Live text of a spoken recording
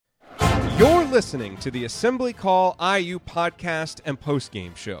You're listening to the Assembly Call IU podcast and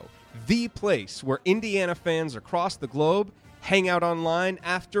postgame show, the place where Indiana fans across the globe hang out online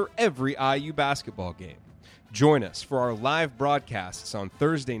after every IU basketball game. Join us for our live broadcasts on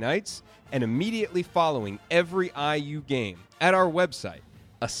Thursday nights and immediately following every IU game at our website,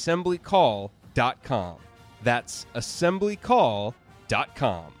 assemblycall.com. That's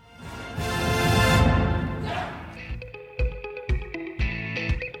assemblycall.com.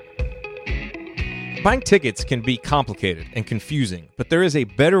 Buying tickets can be complicated and confusing, but there is a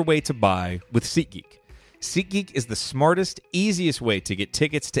better way to buy with SeatGeek. SeatGeek is the smartest, easiest way to get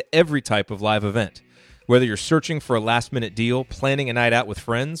tickets to every type of live event. Whether you're searching for a last-minute deal, planning a night out with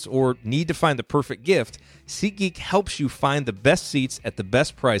friends, or need to find the perfect gift, SeatGeek helps you find the best seats at the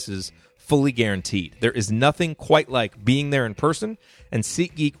best prices, fully guaranteed. There is nothing quite like being there in person, and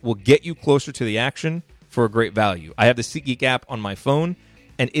SeatGeek will get you closer to the action for a great value. I have the SeatGeek app on my phone,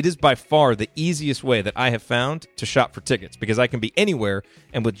 and it is by far the easiest way that I have found to shop for tickets because I can be anywhere,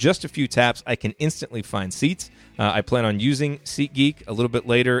 and with just a few taps, I can instantly find seats. I plan on using SeatGeek a little bit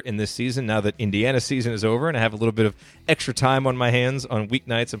later in this season now that Indiana season is over, and I have a little bit of extra time on my hands on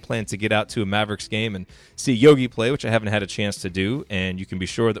weeknights and plan to get out to a Mavericks game and see Yogi play, which I haven't had a chance to do, and you can be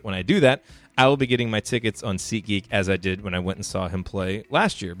sure that when I do that, I will be getting my tickets on SeatGeek as I did when I went and saw him play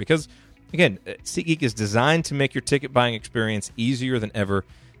last year because again, SeatGeek is designed to make your ticket buying experience easier than ever.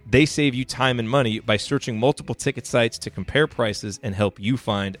 They save you time and money by searching multiple ticket sites to compare prices and help you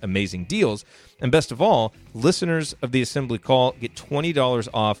find amazing deals. And best of all, listeners of the Assembly Call get $20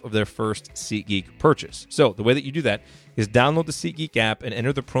 off of their first SeatGeek purchase. So the way that you do that is download the SeatGeek app and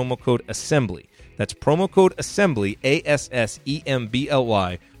enter the promo code ASSEMBLY. That's promo code ASSEMBLY,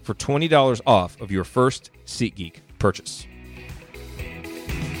 ASSEMBLY, for $20 off of your first SeatGeek purchase.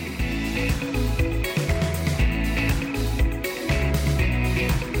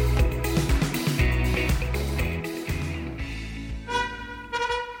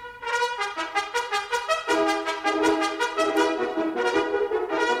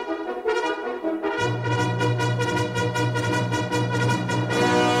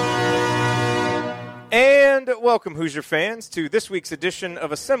 And welcome, Hoosier fans, to this week's edition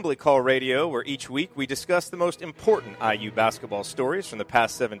of Assembly Call Radio, where each week we discuss the most important IU basketball stories from the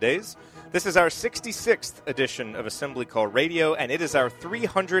past 7 days. This is our 66th edition of Assembly Call Radio, and it is our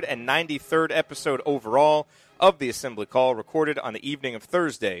 393rd episode overall of the Assembly Call, recorded on the evening of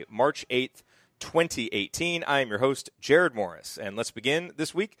Thursday, March 8th, 2018. I am your host, Jared Morris, and let's begin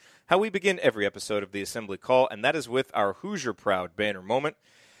this week how we begin every episode of the Assembly Call, and that is with our Hoosier Proud banner moment.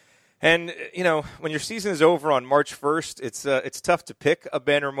 And, you know, when your season is over on March 1st, it's tough to pick a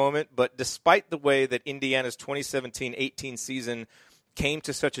banner moment, but despite the way that Indiana's 2017-18 season came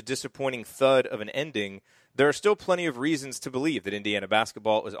to such a disappointing thud of an ending, there are still plenty of reasons to believe that Indiana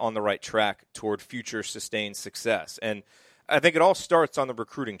basketball is on the right track toward future sustained success. And I think it all starts on the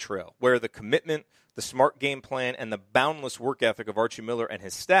recruiting trail, where the commitment, the smart game plan, and the boundless work ethic of Archie Miller and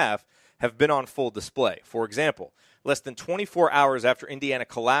his staff have been on full display. For example, less than 24 hours after Indiana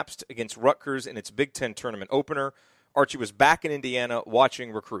collapsed against Rutgers in its Big Ten tournament opener, Archie was back in Indiana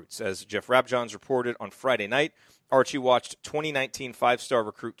watching recruits. As Jeff Rabjohns reported on Friday night, Archie watched 2019 five-star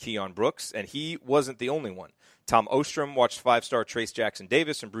recruit Keon Brooks, and he wasn't the only one. Tom Ostrom watched five-star Trace Jackson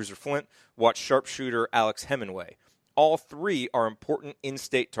Davis, and Bruiser Flint watched sharpshooter Alex Hemingway. All three are important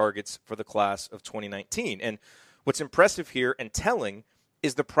in-state targets for the class of 2019. And what's impressive here and telling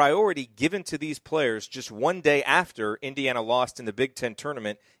is the priority given to these players just one day after Indiana lost in the Big Ten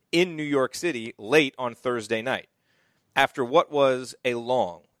tournament in New York City late on Thursday night. After what was a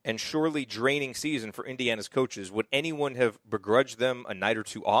long and surely draining season for Indiana's coaches, would anyone have begrudged them a night or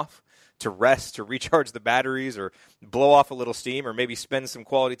two off to rest, to recharge the batteries, or blow off a little steam, or maybe spend some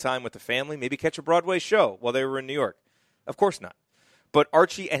quality time with the family, maybe catch a Broadway show while they were in New York? Of course not. But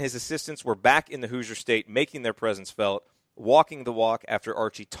Archie and his assistants were back in the Hoosier State, making their presence felt, walking the walk after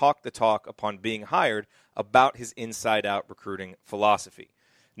Archie talked the talk upon being hired about his inside-out recruiting philosophy.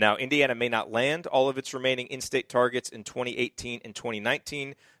 Now, Indiana may not land all of its remaining in-state targets in 2018 and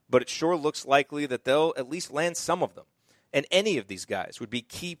 2019, but it sure looks likely that they'll at least land some of them. And any of these guys would be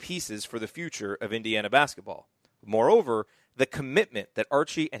key pieces for the future of Indiana basketball. Moreover, the commitment that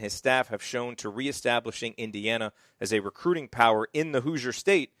Archie and his staff have shown to reestablishing Indiana as a recruiting power in the Hoosier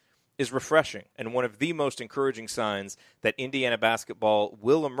State is refreshing and one of the most encouraging signs that Indiana basketball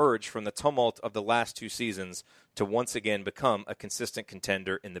will emerge from the tumult of the last two seasons to once again become a consistent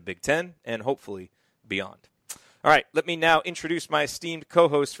contender in the Big Ten and hopefully beyond. All right, let me now introduce my esteemed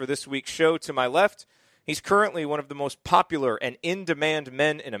co-host for this week's show. To my left, he's currently one of the most popular and in-demand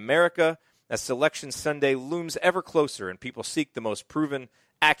men in America as Selection Sunday looms ever closer and people seek the most proven,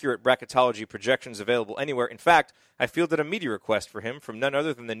 accurate bracketology projections available anywhere. In fact, I fielded a media request for him from none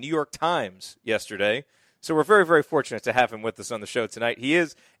other than the New York Times yesterday. So we're very, very fortunate to have him with us on the show tonight. He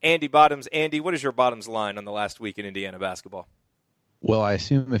is Andy Bottoms. Andy, what is your Bottoms line on the last week in Indiana basketball? Well, I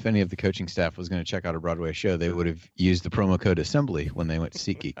assume if any of the coaching staff was going to check out a Broadway show, they would have used the promo code Assembly when they went to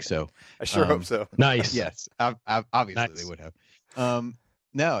SeatGeek. So I sure hope so. Nice. Yes, obviously nice. They would have.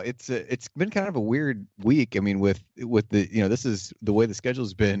 No, it's been kind of a weird week. I mean, with the this is the way the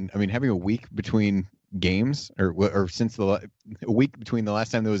schedule's been. I mean, having a week between games or since a week between the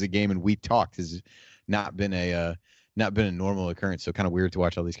last time there was a game and we talked has not been a normal occurrence. So kind of weird to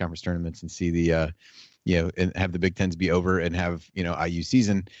watch all these conference tournaments and see the and have the Big Tens be over and have, IU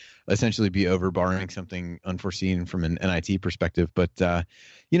season essentially be over, barring something unforeseen from an NIT perspective. But, I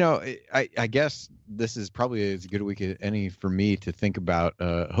guess this is probably as good a week as any for me to think about,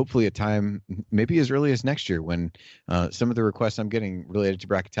 hopefully a time maybe as early as next year when some of the requests I'm getting related to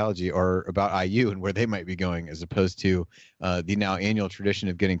bracketology are about IU and where they might be going, as opposed to the now annual tradition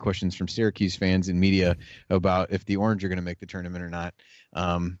of getting questions from Syracuse fans and media about if the Orange are going to make the tournament or not.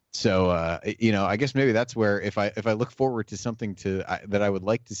 I guess maybe that's where if I look forward to something that I would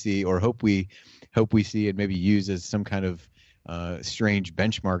like to see or hope we see and maybe use as some kind of strange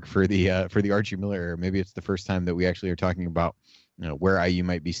benchmark for the Archie Miller era. Maybe it's the first time that we actually are talking about where IU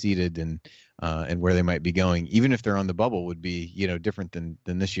might be seated and where they might be going, even if they're on the bubble, would be different than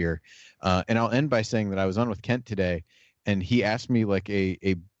this year. And I'll end by saying that I was on with Kent today, and he asked me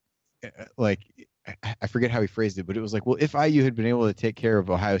I forget how he phrased it, but it was like, well, if IU had been able to take care of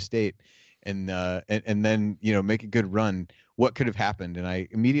Ohio State and then make a good run, what could have happened? And I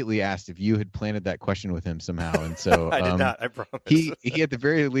immediately asked if you had planted that question with him somehow. And so I did not, I promise. He at the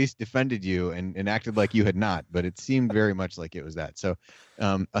very least defended you and acted like you had not, but it seemed very much like it was that. So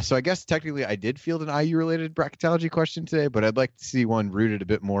I guess technically I did field an IU related bracketology question today, but I'd like to see one rooted a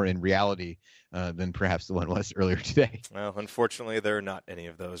bit more in reality than perhaps the one was earlier today. Well, unfortunately, there are not any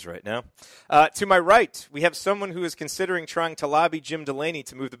of those right now. To my right, we have someone who is considering trying to lobby Jim Delaney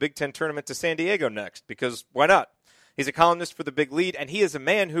to move the Big Ten tournament to San Diego next, because why not? He's a columnist for The Big Lead, and he is a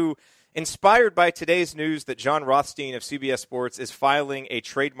man who, inspired by today's news that John Rothstein of CBS Sports is filing a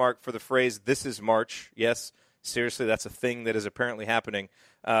trademark for the phrase, "This is March." Yes, seriously, that's a thing that is apparently happening.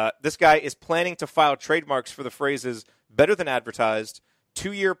 This guy is planning to file trademarks for the phrases "better than advertised,"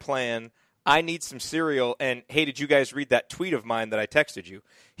 "2-year plan," "I need some cereal," and "hey, did you guys read that tweet of mine that I texted you?"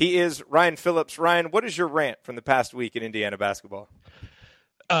 He is Ryan Phillips. Ryan, what is your rant from the past week in Indiana basketball?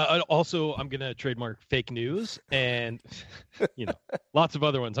 Also, I'm going to trademark fake news and, lots of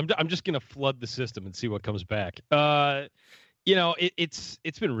other ones. I'm just going to flood the system and see what comes back.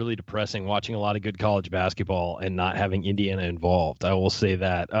 It's been really depressing watching a lot of good college basketball and not having Indiana involved. I will say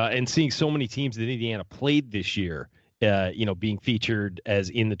that. And seeing so many teams that Indiana played this year, being featured as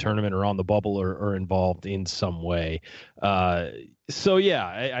in the tournament or on the bubble or involved in some way. I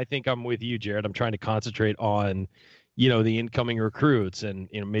think I'm with you, Jared. I'm trying to concentrate on the incoming recruits and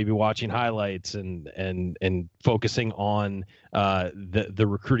maybe watching highlights and focusing on the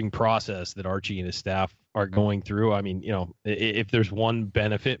recruiting process that Archie and his staff are going through. I mean, if there's one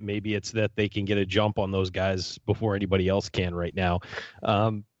benefit, maybe it's that they can get a jump on those guys before anybody else can right now.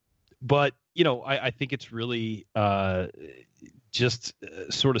 But I think it's really just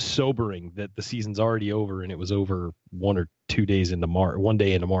sort of sobering that the season's already over and it was over 1 or 2 days into March, 1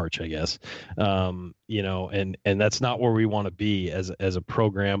 day into March, I guess. And that's not where we want to be as a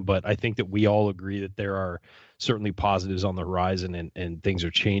program. But I think that we all agree that there are certainly positives on the horizon and things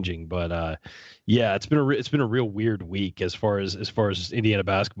are changing. But it's been a real weird week as far as Indiana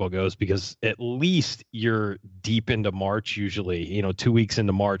basketball goes, because at least you're deep into March usually, 2 weeks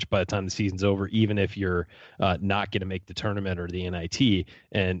into March by the time the season's over, even if you're not going to make the tournament or the NIT,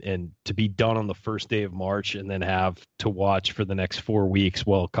 and to be done on the first day of March and then have to watch for the next 4 weeks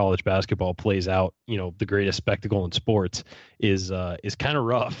while college basketball plays out, the greatest spectacle in sports is kind of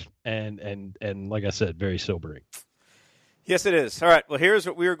rough and like I said, very sobering. Yes, it is. All right. Well, here's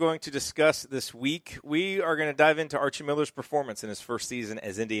what we are going to discuss this week. We are going to dive into Archie Miller's performance in his first season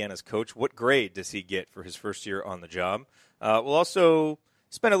as Indiana's coach. What grade does he get for his first year on the job? We'll also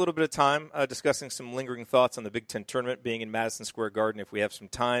spend a little bit of time discussing some lingering thoughts on the Big Ten tournament being in Madison Square Garden. If we have some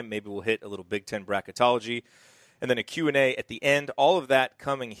time, maybe we'll hit a little Big Ten bracketology, and then a Q&A at the end. All of that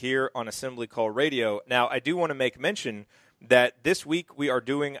coming here on Assembly Call Radio. Now, I do want to make mention that this week we are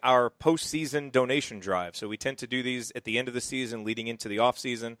doing our postseason donation drive. So we tend to do these at the end of the season, leading into the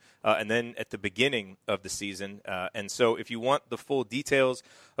offseason, and then at the beginning of the season. And so if you want the full details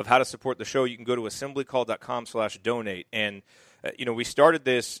of how to support the show, you can go to assemblycall.com/donate. And We started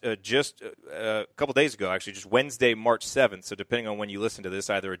this just a couple days ago, actually, just Wednesday, March 7th. So depending on when you listen to this,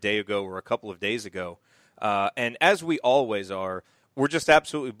 either a day ago or a couple of days ago. And as we always are, we're just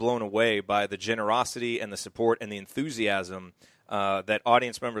absolutely blown away by the generosity and the support and the enthusiasm that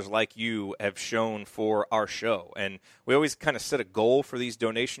audience members like you have shown for our show. And we always kind of set a goal for these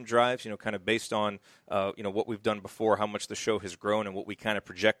donation drives, kind of based on, what we've done before, how much the show has grown, and what we kind of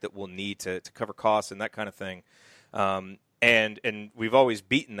project that we'll need to cover costs and that kind of thing. And we've always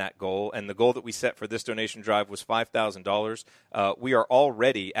beaten that goal, and the goal that we set for this donation drive was $5,000. We are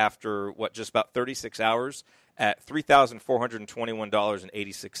already, after, just about 36 hours, at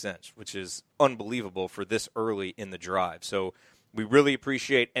 $3,421.86, which is unbelievable for this early in the drive. So we really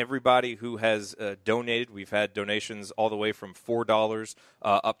appreciate everybody who has donated. We've had donations all the way from $4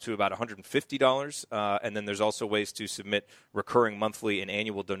 up to about $150. And then there's also ways to submit recurring monthly and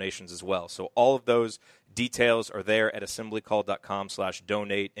annual donations as well. So all of those details are there at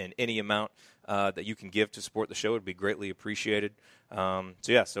assemblycall.com/donate, and any amount that you can give to support the show would be greatly appreciated. So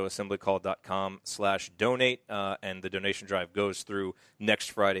assemblycall.com/donate, and the donation drive goes through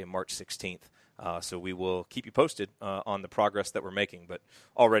next Friday, March 16th. So we will keep you posted on the progress that we're making. But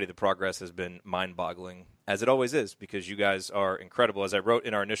already the progress has been mind-boggling, as it always is, because you guys are incredible. As I wrote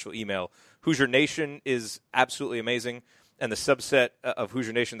in our initial email, Hoosier Nation is absolutely amazing, and the subset of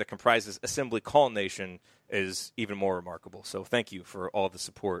Hoosier Nation that comprises Assembly Call Nation is even more remarkable. So thank you for all the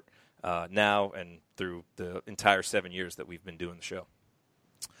support now and through the entire 7 years that we've been doing the show.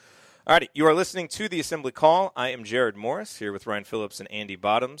 All righty, you are listening to the Assembly Call. I am Jared Morris, here with Ryan Phillips and Andy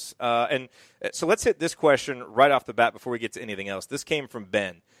Bottoms. And so let's hit this question right off the bat before we get to anything else. This came from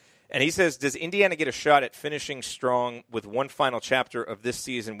Ben, and he says, does Indiana get a shot at finishing strong with one final chapter of this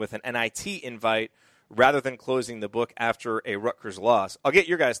season with an NIT invite rather than closing the book after a Rutgers loss? I'll get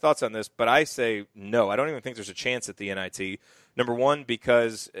your guys' thoughts on this, but I say no. I don't even think there's a chance at the NIT. Number one,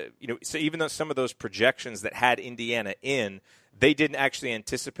 because so even though some of those projections that had Indiana in, they didn't actually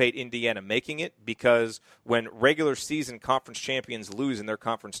anticipate Indiana making it, because when regular season conference champions lose in their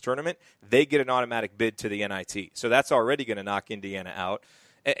conference tournament, they get an automatic bid to the NIT. So that's already going to knock Indiana out.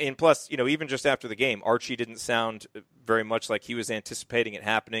 And plus, even just after the game, Archie didn't sound very much like he was anticipating it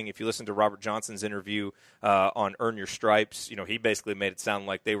happening. If you listen to Robert Johnson's interview on Earn Your Stripes, he basically made it sound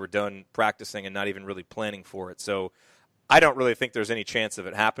like they were done practicing and not even really planning for it. So I don't really think there's any chance of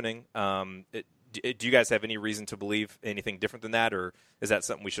it happening. Do you guys have any reason to believe anything different than that, or is that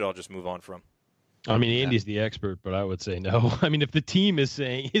something we should all just move on from? I mean, Andy's the expert, but I would say no. I mean, if the team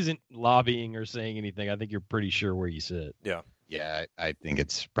isn't lobbying or saying anything, I think you're pretty sure where you sit. Yeah. Yeah, I think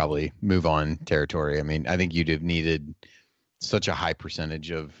it's probably move on territory. I mean, I think you'd have needed such a high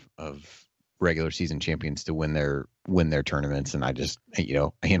percentage of regular season champions to win their tournaments, and I just a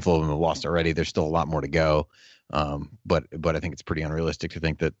handful of them have lost already. There's still a lot more to go. But I think it's pretty unrealistic to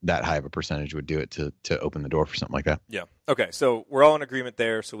think that high of a percentage would do it to open the door for something like that. Yeah. Okay. So we're all in agreement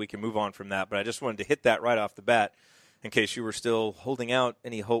there, so we can move on from that. But I just wanted to hit that right off the bat in case you were still holding out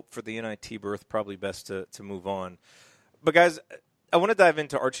any hope for the NIT berth. Probably best to move on. But guys, I want to dive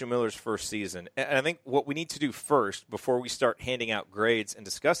into Archie Miller's first season. And I think what we need to do first before we start handing out grades and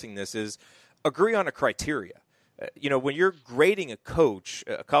discussing this is agree on a criteria. When you're grading a coach,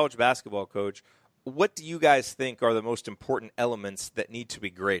 a college basketball coach, what do you guys think are the most important elements that need to be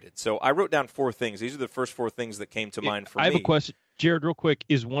graded? So I wrote down 4 things. These are the first 4 things that came to mind for me. I have a question. Jared, real quick,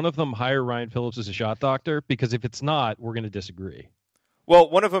 is one of them hire Ryan Phillips as a shot doctor? Because if it's not, we're going to disagree. Well,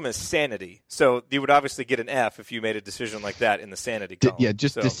 one of them is sanity. So you would obviously get an F if you made a decision like that in the sanity column.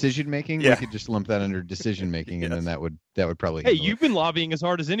 Decision making. Yeah. We could just lump that under decision making, yes. And then that would probably. Hey, you've been lobbying as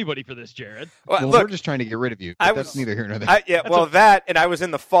hard as anybody for this, Jared. Well, look, we're just trying to get rid of you. That's neither here nor there. And I was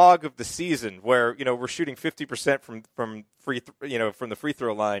in the fog of the season where we're shooting 50% from from the free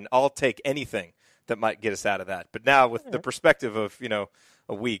throw line. I'll take anything that might get us out of that. But now with the perspective of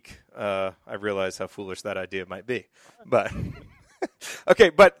a week, I realize how foolish that idea might be. But.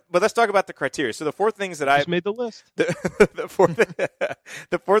 Okay, but let's talk about the criteria. So the 4 things that I made the list. The 4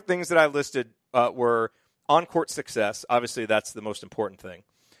 things that I listed were on-court success. Obviously, that's the most important thing.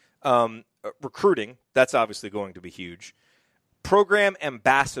 Recruiting, that's obviously going to be huge. Program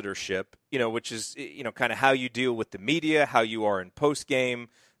ambassadorship, which is kind of how you deal with the media, how you are in post-game,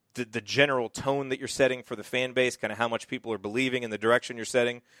 the general tone that you're setting for the fan base, kind of how much people are believing in the direction you're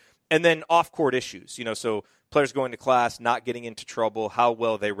setting. And then off-court issues, so players going to class, not getting into trouble, how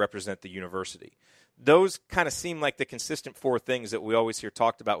well they represent the university. Those kind of seem like the consistent 4 things that we always hear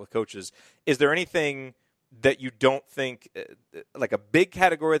talked about with coaches. Is there anything that you don't think, like a big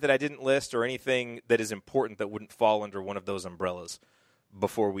category that I didn't list, or anything that is important that wouldn't fall under one of those umbrellas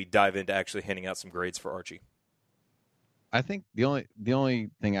before we dive into actually handing out some grades for Archie? I think the only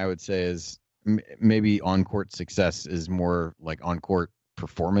thing I would say is maybe on-court success is more like on-court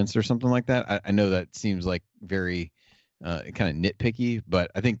performance or something like that. I know that seems like very kind of nitpicky,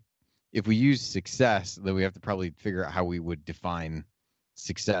 but I think if we use success, then we have to probably figure out how we would define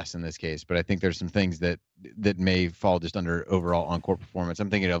success in this case. But I think there's some things that may fall just under overall on-court performance. I'm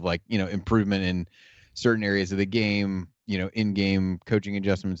thinking of like, improvement in certain areas of the game, in-game coaching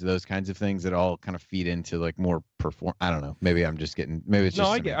adjustments, those kinds of things that all kind of feed into like more I don't know. Maybe I'm just getting. Maybe it's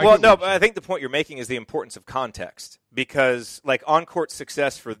just. But I think the point you're making is the importance of context, because like on-court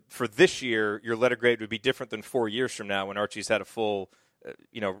success for this year, your letter grade would be different than 4 years from now when Archie's had a full,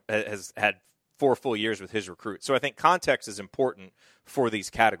 has had 4 full years with his recruit. So I think context is important for these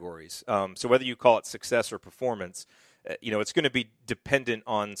categories. So whether you call it success or performance, it's going to be dependent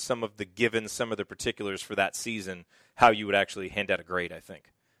on some of the particulars for that season, how you would actually hand out a grade, I think,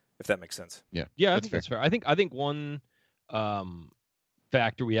 if that makes sense. Yeah, I think that's fair. I think one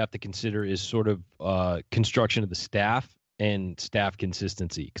factor we have to consider is sort of construction of the staff and staff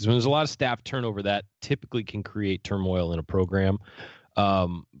consistency. Because when there's a lot of staff turnover, that typically can create turmoil in a program.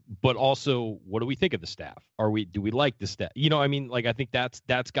 But also, what do we think of the staff? Do we like the staff? I think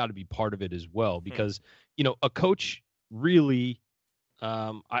that's got to be part of it as well, because, a coach really,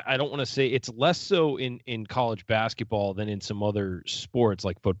 I don't want to say it's less so in college basketball than in some other sports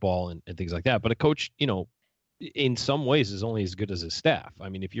like football and things like that. But a coach, in some ways is only as good as his staff. I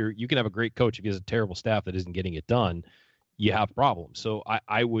mean, you can have a great coach, if he has a terrible staff that isn't getting it done, you have problems. So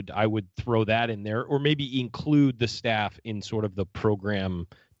I would throw that in there, or maybe include the staff in sort of the program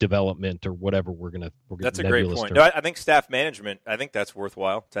development or whatever we're gonna. That's a great point. No, I think staff management, I think that's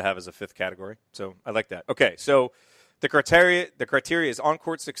worthwhile to have as a 5th category. So I like that. Okay, so the criteria is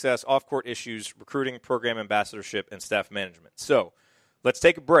on-court success, off-court issues, recruiting, program ambassadorship, and staff management. So let's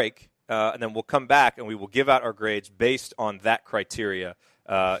take a break, and then we'll come back and we will give out our grades based on that criteria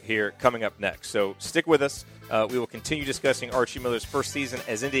here coming up next. So stick with us. We will continue discussing Archie Miller's first season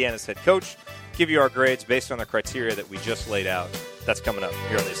as Indiana's head coach, give you our grades based on the criteria that we just laid out. That's coming up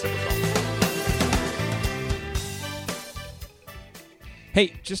here on the Assembly Call.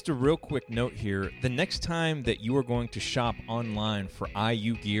 Hey, just a real quick note here. The next time that you are going to shop online for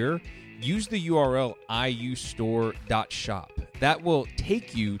IU gear, use the URL iustore.shop. That will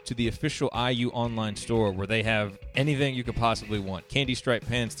take you to the official IU online store where they have anything you could possibly want. Candy stripe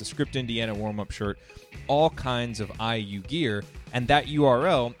pants, the Script Indiana warm-up shirt, all kinds of IU gear. And that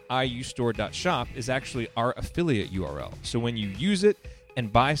URL, iustore.shop, is actually our affiliate URL. So when you use it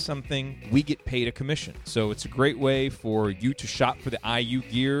and buy something, we get paid a commission. So it's a great way for you to shop for the IU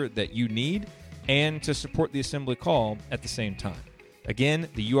gear that you need and to support the Assembly Call at the same time. Again,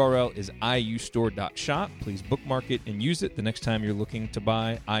 the URL is iustore.shop. Please bookmark it and use it the next time you're looking to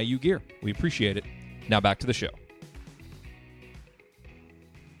buy IU gear. We appreciate it. Now back to the show.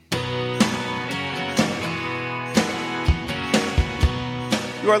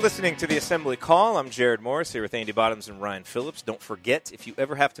 You are listening to the Assembly Call. I'm Jared Morris here with Andy Bottoms and Ryan Phillips. Don't forget, if you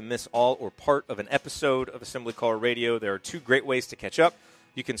ever have to miss all or part of an episode of Assembly Call Radio, there are 2 great ways to catch up.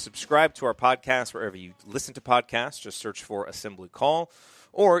 You can subscribe to our podcast wherever you listen to podcasts. Just search for Assembly Call.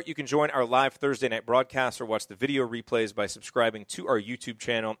 Or you can join our live Thursday night broadcast or watch the video replays by subscribing to our YouTube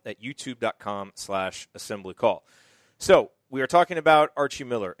channel at youtube.com/assemblycall. So we are talking about Archie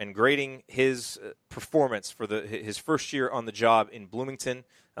Miller and grading his performance for his first year on the job in Bloomington.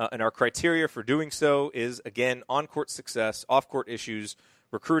 And our criteria for doing so is, again, on-court success, off-court issues,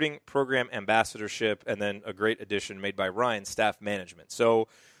 recruiting, program ambassadorship, and then a great addition made by Ryan, staff management. So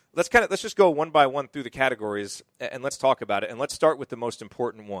let's just go one by one through the categories and let's talk about it. And let's start with the most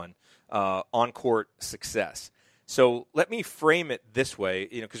important one, on-court success. So let me frame it this way,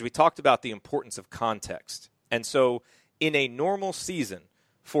 because we talked about the importance of context. And so in a normal season,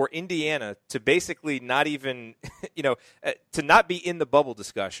 for Indiana to basically not even, to not be in the bubble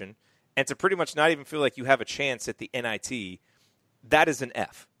discussion and to pretty much not even feel like you have a chance at the NIT, that is an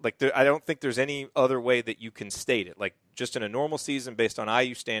F. I don't think there's any other way that you can state it. Like, just in a normal season based on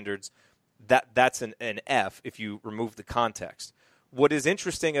IU standards, that's an F if you remove the context. What is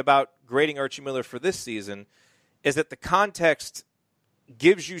interesting about grading Archie Miller for this season is that the context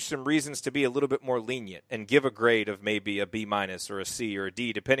gives you some reasons to be a little bit more lenient and give a grade of maybe a B- or a C or a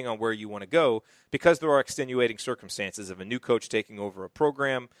D, depending on where you want to go, because there are extenuating circumstances of a new coach taking over a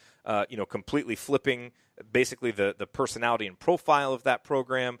program, completely flipping basically the personality and profile of that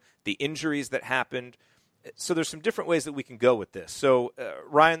program, the injuries that happened. So there's some different ways that we can go with this. So,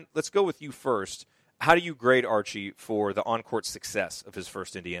 Ryan, let's go with you first. How do you grade Archie for the on-court success of his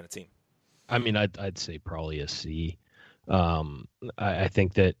first Indiana team? I mean, I'd say probably a C. I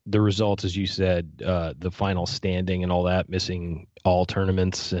think that the results, as you said, the final standing and all that, missing all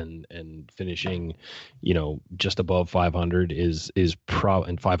tournaments and finishing, just above 500 is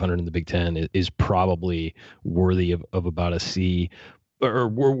and 500 in the Big Ten is probably worthy of about a C, or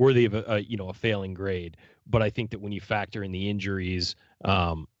worthy of a failing grade. But I think that when you factor in the injuries,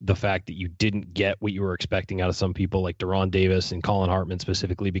 the fact that you didn't get what you were expecting out of some people like Deron Davis and Colin Hartman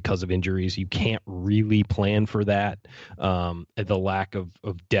specifically because of injuries, you can't really plan for that. The lack of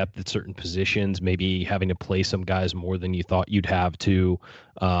depth at certain positions, maybe having to play some guys more than you thought you'd have to,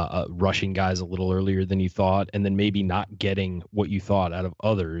 rushing guys a little earlier than you thought, and then maybe not getting what you thought out of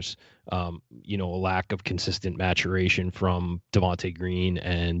others. A lack of consistent maturation from Devontae Green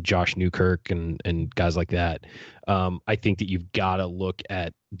and Josh Newkirk and guys like that. I think that you've got to look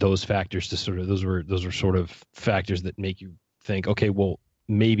at those factors to sort of, those are sort of factors that make you think, okay, well,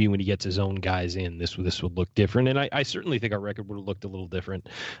 maybe when he gets his own guys in, this would look different. And I certainly think our record would have looked a little different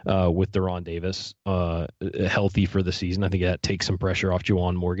with Deron Davis healthy for the season. I think that takes some pressure off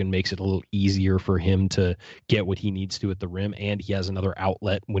Juwan Morgan, makes it a little easier for him to get what he needs to at the rim, and he has another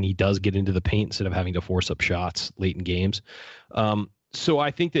outlet when he does get into the paint instead of having to force up shots late in games. So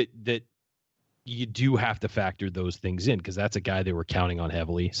I think that you do have to factor those things in, because that's a guy they were counting on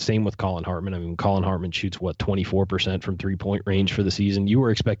heavily. Same with Colin Hartman. I mean, Colin Hartman shoots 24% from 3-point range for the season. You were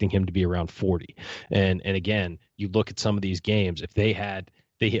expecting him to be around 40. And again, you look at some of these games, if they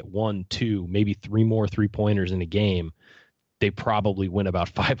hit 1, 2, maybe 3 more 3-pointers in a game, they probably win about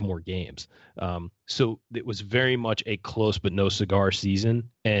 5 more games. So it was very much a close but no cigar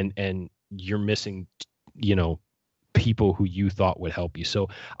season, and you're missing, people who you thought would help you. So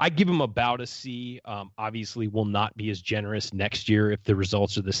I give him about a C. Obviously will not be as generous next year if the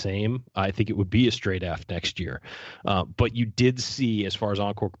results are the same. I think it would be a straight F next year. But you did see, as far as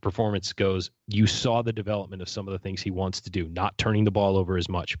on-court performance goes, you saw the development of some of the things he wants to do, not turning the ball over as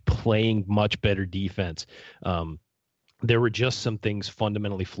much, playing much better defense. There were just some things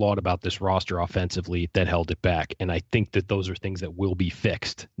fundamentally flawed about this roster offensively that held it back. And I think that those are things that will be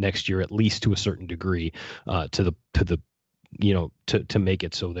fixed next year, at least to a certain degree, to make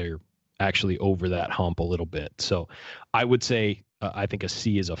it so they're actually over that hump a little bit. So I would say, I think a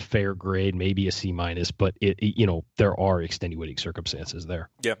C is a fair grade, maybe a C minus, but there are extenuating circumstances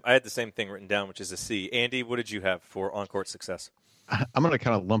there. Yeah, I had the same thing written down, which is a C. Andy, what did you have for on-court success? I'm going to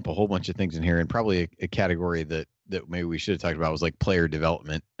kind of lump a whole bunch of things in here, and probably a category that maybe we should have talked about was like player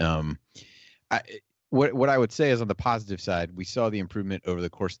development. What I would say is, on the positive side, we saw the improvement over the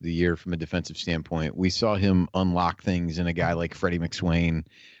course of the year from a defensive standpoint. We saw him unlock things in a guy like Freddie McSwain,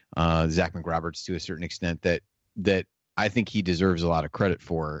 Zach McRoberts to a certain extent that I think he deserves a lot of credit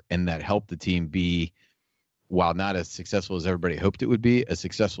for, and that helped the team be, while not as successful as everybody hoped it would be, as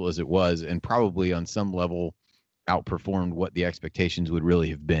successful as it was, and probably on some level outperformed what the expectations would really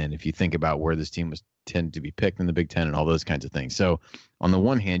have been if you think about where this team was tend to be picked in the Big Ten and all those kinds of things. So on the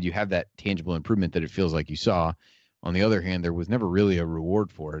one hand, you have that tangible improvement that it feels like you saw. On the other hand, there was never really a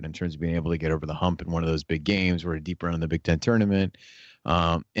reward for it in terms of being able to get over the hump in one of those big games or a deep run in the Big Ten tournament.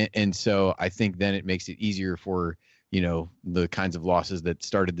 And so I think then it makes it easier for, the kinds of losses that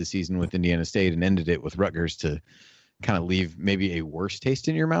started the season with Indiana State and ended it with Rutgers to kind of leave maybe a worse taste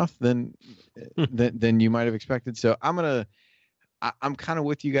in your mouth than you might have expected. So I'm kind of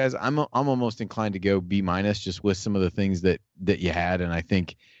with you guys. I'm almost inclined to go B minus, just with some of the things that you had. And I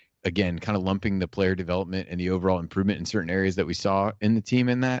think, again, kind of lumping the player development and the overall improvement in certain areas that we saw in the team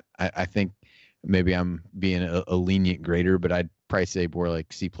in that, I think maybe I'm being a lenient grader, but I'd probably say more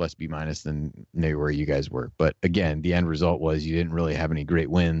like C plus B minus than maybe where you guys were. But again, the end result was you didn't really have any great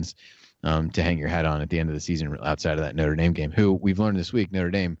wins to hang your hat on at the end of the season outside of that Notre Dame game, who we've learned this week, Notre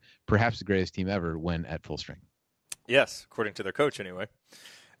Dame, perhaps the greatest team ever when at full strength. Yes, according to their coach anyway.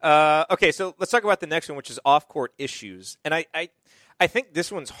 Okay, so let's talk about the next one, which is off-court issues. And I think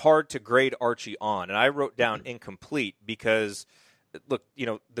this one's hard to grade Archie on, and I wrote down incomplete because, look,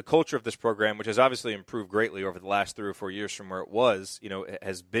 the culture of this program, which has obviously improved greatly over the last 3 or 4 years from where it was, it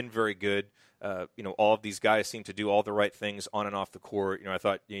has been very good. All of these guys seem to do all the right things on and off the court. I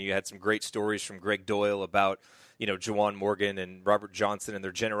thought you had some great stories from Greg Doyle about, Juwan Morgan and Robert Johnson and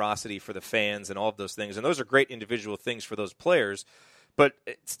their generosity for the fans and all of those things. And those are great individual things for those players. But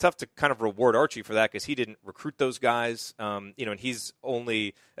it's tough to kind of reward Archie for that because he didn't recruit those guys, and he's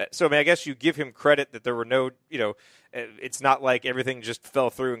only – so, I guess you give him credit that there were no – it's not like everything just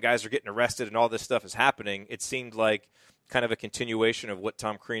fell through and guys are getting arrested and all this stuff is happening. It seemed like kind of a continuation of what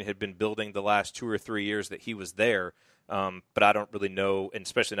Tom Crean had been building the last 2 or 3 years that he was there. But I don't really know, and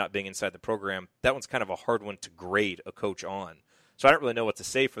especially not being inside the program, that one's kind of a hard one to grade a coach on. So I don't really know what to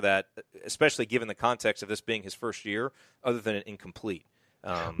say for that, especially given the context of this being his first year, other than an incomplete.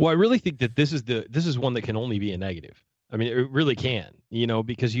 Well, I really think that this is one that can only be a negative. I mean, it really can,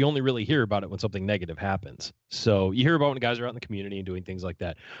 because you only really hear about it when something negative happens. So you hear about when guys are out in the community and doing things like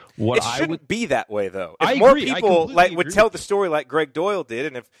that. It shouldn't be that way, though. If I more agree. people would tell the story like Greg Doyle did,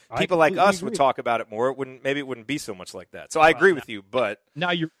 and if people like us would talk about it more, it wouldn't be so much like that. So I agree with you, but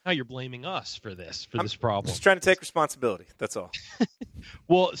now you're blaming us for this problem. Just trying to take responsibility. That's all.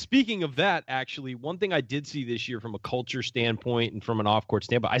 Well, speaking of that, actually, one thing I did see this year from a culture standpoint and from an off-court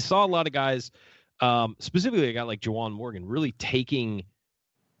standpoint, I saw a lot of guys. Specifically a guy like Juwan Morgan really taking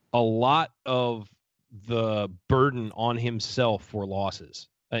a lot of the burden on himself for losses,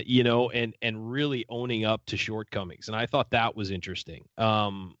 and really owning up to shortcomings. And I thought that was interesting.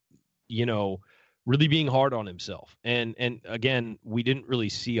 Really being hard on himself. And again, we didn't really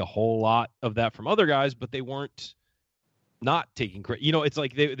see a whole lot of that from other guys, but they weren't not taking credit. It's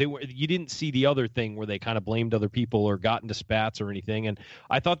like they were. You didn't see the other thing where they kind of blamed other people or got into spats or anything. And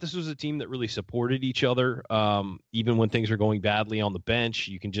I thought this was a team that really supported each other, even when things are going badly on the bench.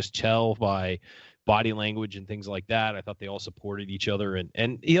 You can just tell by body language and things like that. I thought they all supported each other.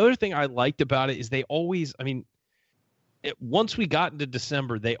 And the other thing I liked about it is they always. I mean, once we got into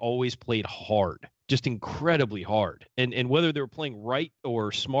December, they always played hard, just incredibly hard. And whether they were playing right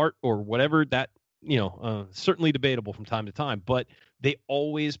or smart or whatever, that. Certainly debatable from time to time, but they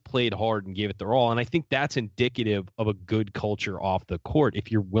always played hard and gave it their all. And I think that's indicative of a good culture off the court. If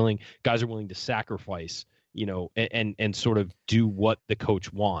guys are willing to sacrifice, and sort of do what the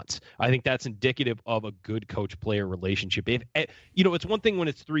coach wants. I think that's indicative of a good coach-player relationship. It's one thing when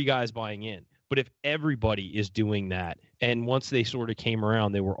it's three guys buying in, but if everybody is doing that, and once they sort of came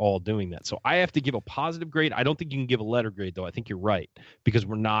around, they were all doing that. So I have to give a positive grade. I don't think you can give a letter grade, though. I think you're right, because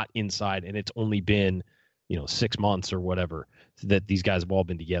we're not inside, and it's only been, 6 months or whatever that these guys have all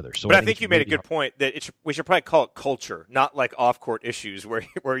been together. So, but I think you made a good point that we should probably call it culture, not like off-court issues where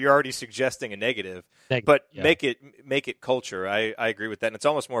you're already suggesting a negative, but yeah. make it culture. I agree with that, and it's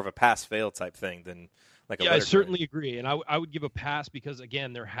almost more of a pass-fail type thing than like a letter I certainly grade. agree, and I would give a pass because,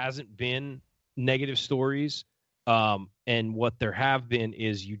 again, there hasn't been negative stories. And what there have been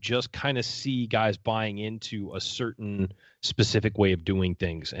is you just kind of see guys buying into a certain specific way of doing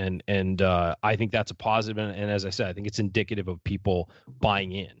things. And I think that's a positive. And as I said, I think it's indicative of people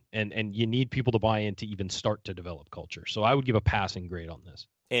buying in, and you need people to buy in to even start to develop culture. So I would give a passing grade on this.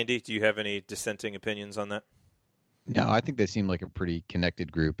 Andy, do you have any dissenting opinions on that? No, I think they seem like a pretty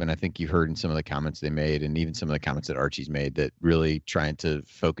connected group, and I think you've heard in some of the comments they made, and even some of the comments that Archie's made, that really trying to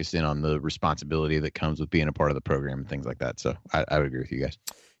focus in on the responsibility that comes with being a part of the program and things like that. So I would agree with you guys.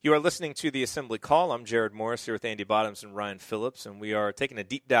 You are listening to the Assembly Call. I'm Jared Morris here with Andy Bottoms and Ryan Phillips, and we are taking a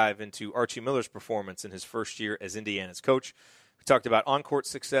deep dive into Archie Miller's performance in his first year as Indiana's coach. We talked about on-court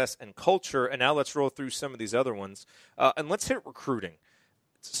success and culture, and now let's roll through some of these other ones. And let's hit recruiting.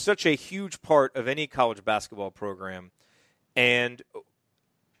 It's such a huge part of any college basketball program. And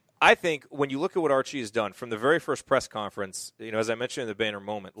I think when you look at what Archie has done from the very first press conference, as I mentioned in the banner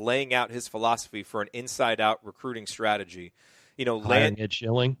moment, laying out his philosophy for an inside-out recruiting strategy. Hiring Ed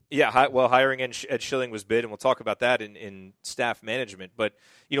Schilling. Yeah, hiring Ed Schilling was big, and we'll talk about that in staff management. But,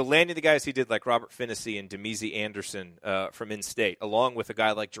 landing the guys he did like Robert Finney and Demezi Anderson from in-state, along with a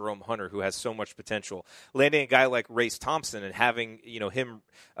guy like Jerome Hunter who has so much potential. Landing a guy like Race Thompson and having, him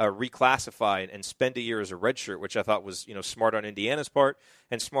reclassify and spend a year as a redshirt, which I thought was, smart on Indiana's part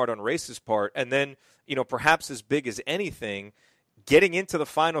and smart on Race's part. And then, perhaps as big as anything, getting into the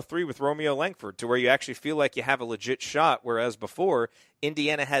Final Three with Romeo Langford to where you actually feel like you have a legit shot, whereas before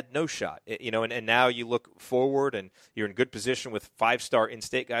Indiana had no shot. And now you look forward and you're in good position with five-star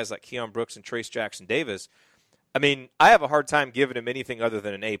in-state guys like Keon Brooks and Trace Jackson Davis. I mean, I have a hard time giving him anything other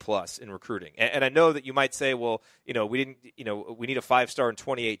than an A+ in recruiting. And I know that you might say, well, we need a 5-star in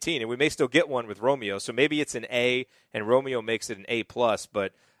 2018, and we may still get one with Romeo. So maybe it's an A, and Romeo makes it an A+.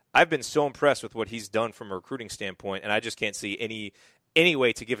 But I've been so impressed with what he's done from a recruiting standpoint, and I just can't see any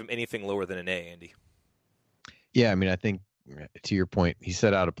way to give him anything lower than an A, Andy. Yeah, I mean, I think to your point, he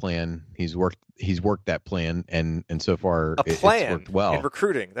set out a plan. He's worked that plan, and so far it's worked well. In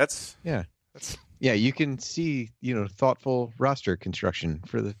recruiting, yeah, you can see thoughtful roster construction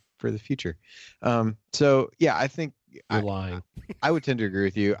for the future. So yeah, I think you're lying. I would tend to agree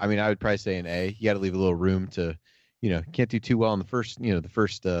with you. I mean, I would probably say an A. You got to leave a little room to. Can't do too well in the first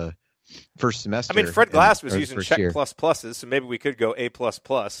semester. I mean, Fred Glass was using check pluses, so maybe we could go A++.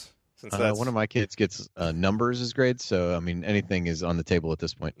 Since that's one of my kids gets numbers as grades, so I mean, anything is on the table at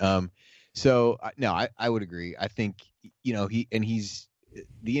this point. So no, I would agree. I think he's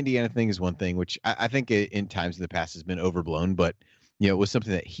the Indiana thing is one thing, which I think in times in the past has been overblown, but it was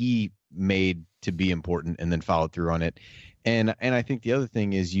something that he made to be important and then followed through on it. And I think the other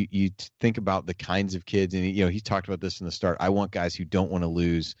thing is you think about the kinds of kids, and he's talked about this from the start. I want guys who don't want to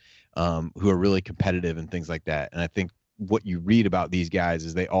lose, who are really competitive and things like that. And I think what you read about these guys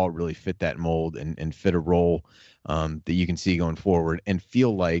is they all really fit that mold and fit a role that you can see going forward, and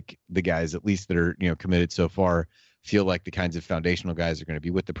feel like the guys, at least that are committed so far, feel like the kinds of foundational guys are going to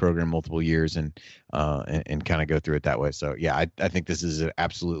be with the program multiple years and kind of go through it that way. So yeah, I think this is an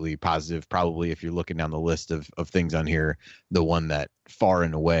absolutely positive. Probably if you're looking down the list of things on here, the one that far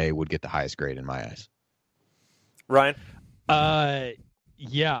and away would get the highest grade in my eyes. Ryan?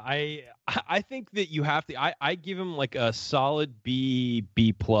 Yeah, I think that you have to. I give him like a solid B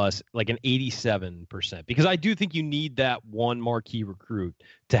plus, like an 87%, because I do think you need that one marquee recruit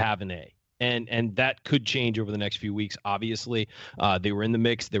to have an A. And that could change over the next few weeks. Obviously, they were in the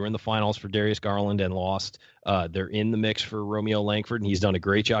mix. They were in the finals for Darius Garland and lost. They're in the mix for Romeo Langford, and he's done a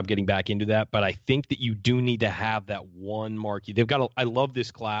great job getting back into that. But I think that you do need to have that one marquee. I love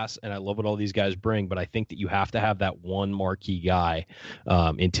this class, and I love what all these guys bring, but I think that you have to have that one marquee guy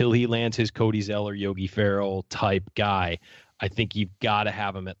until he lands his Cody Zeller, Yogi Ferrell type guy. I think you've got to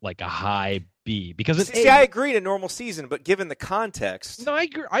have him at like a high B, because I agree in a normal season, but given the context, no, I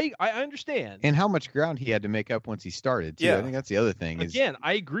agree. I understand, and how much ground he had to make up once he started too. Yeah, I think that's the other thing. Again,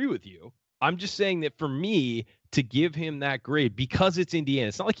 I agree with you. I'm just saying that for me to give him that grade, because it's Indiana,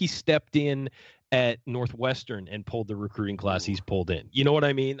 it's not like he stepped in at Northwestern and pulled the recruiting class he's pulled in. You know what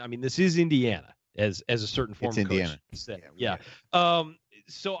I mean? I mean, this is Indiana, as a certain former coach Indiana said. Yeah.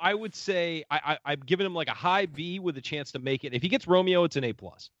 So I would say I've given him like a high B with a chance to make it. If he gets Romeo, it's an A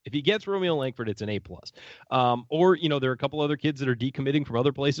plus. If he gets Romeo Langford, it's an A plus. Or there are a couple other kids that are decommitting from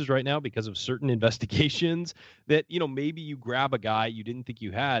other places right now because of certain investigations that maybe you grab a guy you didn't think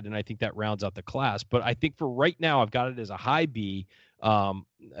you had, and I think that rounds out the class. But I think for right now, I've got it as a high B. So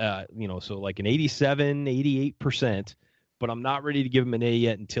like an 87, 88%. But I'm not ready to give him an A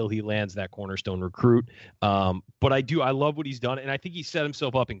yet until he lands that cornerstone recruit. But I love what he's done, and I think he set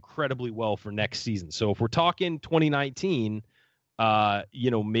himself up incredibly well for next season. So if we're talking 2019,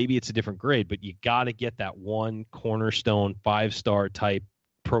 maybe it's a different grade, but you got to get that one cornerstone 5-star type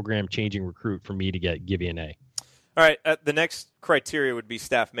program changing recruit for me to give you an A. All right, the next criteria would be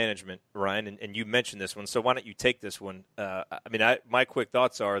staff management, Ryan, and you mentioned this one, so why don't you take this one? My quick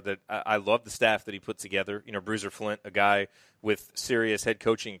thoughts are that I love the staff that he put together. Bruiser Flint, a guy with serious head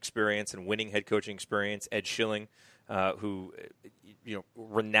coaching experience and winning head coaching experience. Ed Schilling, who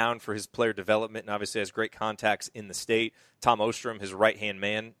renowned for his player development and obviously has great contacts in the state. Tom Ostrom, his right-hand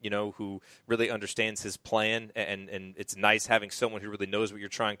man, who really understands his plan, and it's nice having someone who really knows what you're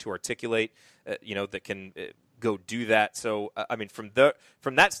trying to articulate, that can go do that. So,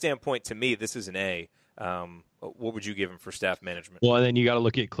 from that standpoint, to me, this is an A. What would you give him for staff management? Well, and then you got to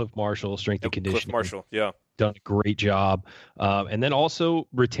look at Cliff Marshall, strength and conditioning. Cliff Marshall, yeah. Done a great job. And then also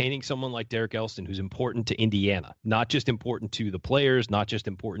retaining someone like Derek Elston, who's important to Indiana, not just important to the players, not just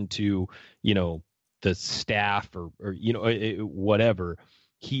important to, the staff or whatever.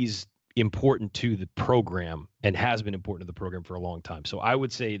 He's important to the program and has been important to the program for a long time. So I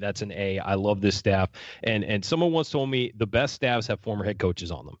would say that's an A. I love this staff. And someone once told me the best staffs have former head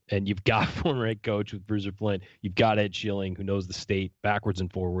coaches on them. And you've got former head coach with Bruiser Flint. You've got Ed Schilling, who knows the state backwards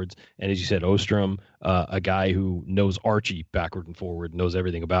and forwards. And as you said, Ostrom, a guy who knows Archie backward and forward, knows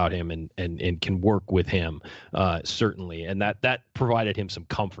everything about him and can work with him, certainly. And that provided him some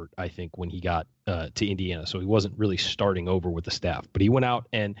comfort, I think, when he got to Indiana. So he wasn't really starting over with the staff. But he went out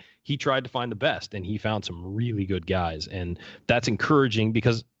and he tried to find the best, and he found some really good guys. And that's encouraging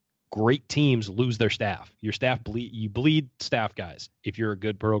because great teams lose their staff. Your staff you bleed staff guys if you're a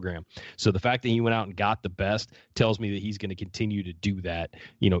good program. So the fact that he went out and got the best tells me that he's going to continue to do that,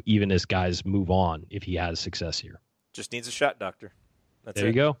 even as guys move on, if he has success here. Just needs a shot doctor. There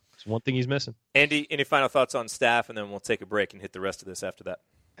you go. It's one thing he's missing. Andy, any final thoughts on staff, and then we'll take a break and hit the rest of this after that.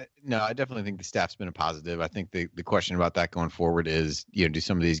 No, I definitely think the staff's been a positive. I think the question about that going forward is, do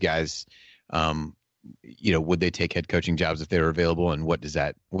some of these guys, would they take head coaching jobs if they were available, and what does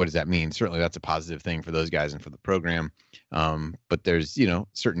that mean? Certainly that's a positive thing for those guys and for the program. But there's,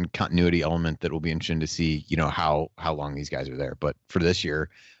 certain continuity element that will be interesting to see, how long these guys are there. But for this year,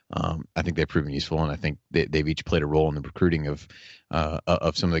 I think they've proven useful, and I think they've each played a role in the recruiting of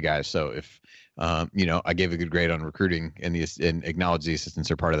some of the guys. So if I gave a good grade on recruiting and acknowledge the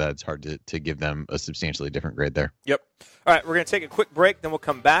assistants are part of that, it's hard to give them a substantially different grade there. Yep. All right, we're going to take a quick break, then we'll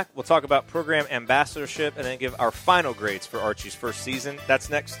come back. We'll talk about program ambassadorship and then give our final grades for Archie's first season. That's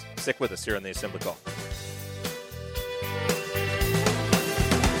next. Stick with us here on the Assembly Call.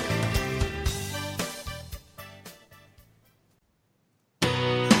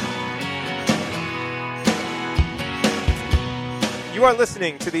 You are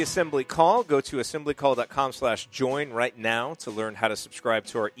listening to the Assembly Call. Go to assemblycall.com/join right now to learn how to subscribe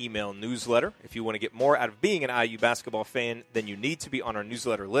to our email newsletter. If you want to get more out of being an IU basketball fan, then you need to be on our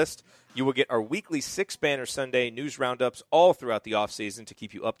newsletter list. You will get our weekly 6-Banner Sunday news roundups all throughout the offseason to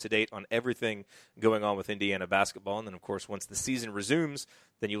keep you up to date on everything going on with Indiana basketball. And then, of course, once the season resumes,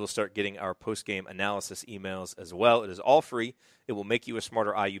 then you will start getting our post-game analysis emails as well. It is all free. It will make you a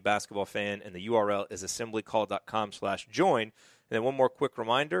smarter IU basketball fan, and the URL is assemblycall.com/join. And then one more quick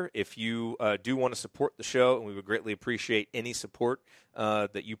reminder, if you do want to support the show, and we would greatly appreciate any support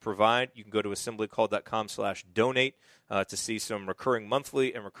that you provide, you can go to assemblycall.com/donate to see some recurring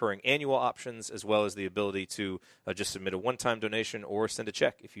monthly and recurring annual options, as well as the ability to just submit a one-time donation or send a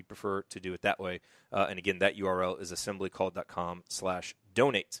check if you'd prefer to do it that way. And again, that URL is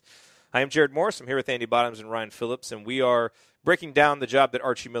assemblycall.com/donate. I am Jared Morris. I'm here with Andy Bottoms and Ryan Phillips, and we are breaking down the job that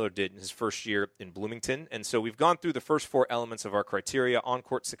Archie Miller did in his first year in Bloomington. And so we've gone through the first 4 elements of our criteria: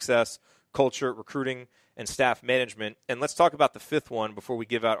 on-court success, culture, recruiting, and staff management. And let's talk about the 5th one before we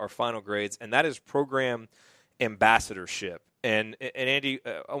give out our final grades, and that is program ambassadorship. And Andy,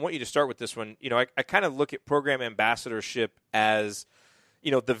 I want you to start with this one. You know, I kind of look at program ambassadorship as,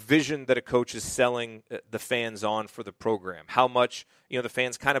 you know, the vision that a coach is selling the fans on for the program. How much, you know, the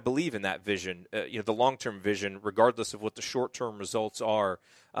fans kind of believe in that vision, you know, the long-term vision, regardless of what the short-term results are.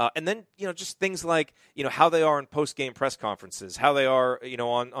 And then, you know, just things like, you know, how they are in post-game press conferences, how they are, you know,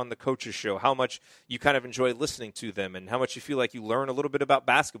 on the coach's show, how much you kind of enjoy listening to them, and how much you feel like you learn a little bit about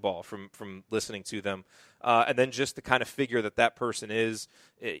basketball from listening to them. And then just the kind of figure that person is,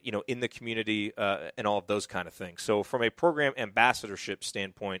 you know, in the community and all of those kind of things. So from a program ambassadorship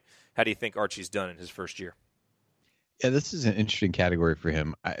standpoint, how do you think Archie's done in his first year? Yeah, this is an interesting category for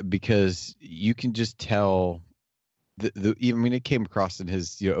him because you can just tell I mean, it came across in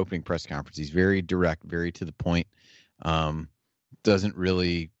his opening press conference. He's very direct, very to the point. Doesn't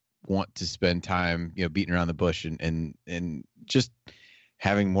really want to spend time, beating around the bush and just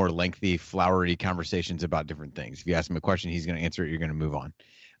having more lengthy, flowery conversations about different things. If you ask him a question, he's going to answer it. You're going to move on.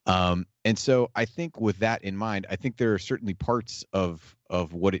 And so I think with that in mind, I think there are certainly parts of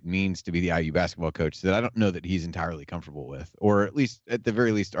what it means to be the IU basketball coach that I don't know that he's entirely comfortable with, or at the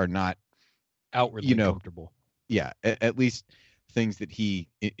very least are not outwardly comfortable. Yeah. At least things that he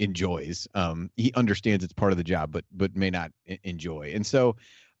enjoys. He understands it's part of the job, but may not enjoy. And so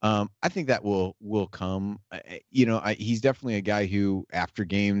I think that will come. He's definitely a guy who after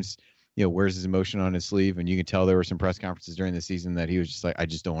games, wears his emotion on his sleeve, and you can tell there were some press conferences during the season that he was just like, I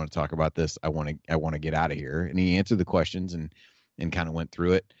just don't want to talk about this. I want to get out of here. And he answered the questions and kind of went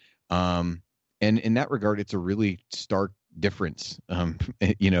through it. And in that regard, it's a really stark difference,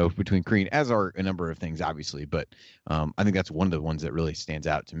 between Crean, as are a number of things, obviously. But I think that's one of the ones that really stands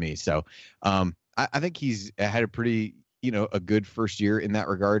out to me. So I think he's had a pretty, a good first year in that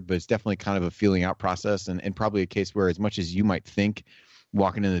regard, but it's definitely kind of a feeling out process and probably a case where as much as you might think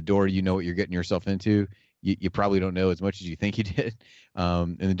walking in the door, what you're getting yourself into, you probably don't know as much as you think you did.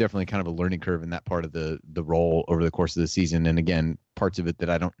 And definitely kind of a learning curve in that part of the role over the course of the season. And again, parts of it that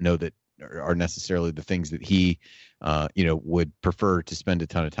I don't know that are necessarily the things that he, would prefer to spend a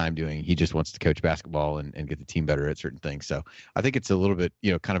ton of time doing. He just wants to coach basketball and get the team better at certain things. So I think it's a little bit,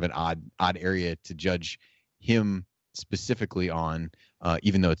 kind of an odd area to judge him specifically on,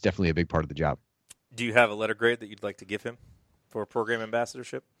 even though it's definitely a big part of the job. Do you have a letter grade that you'd like to give him for program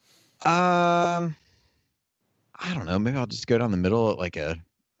ambassadorship? I don't know. Maybe I'll just go down the middle at like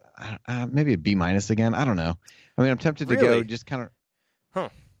maybe a B- again. I don't know. I mean, I'm tempted to go just kind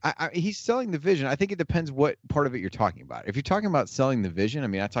of. He's selling the vision. I think it depends what part of it you're talking about. If you're talking about selling the vision, I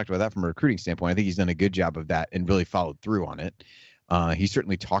mean, I talked about that from a recruiting standpoint. I think he's done a good job of that and really followed through on it. He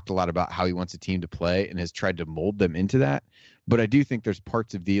certainly talked a lot about how he wants a team to play and has tried to mold them into that. But I do think there's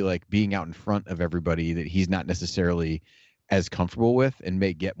parts of the being out in front of everybody that he's not necessarily as comfortable with and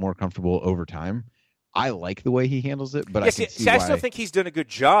may get more comfortable over time. I like the way he handles it, but I still think he's done a good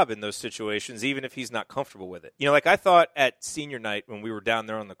job in those situations, even if he's not comfortable with it. I thought at senior night when we were down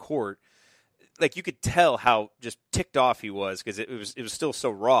there on the court, you could tell how just ticked off he was because it was still so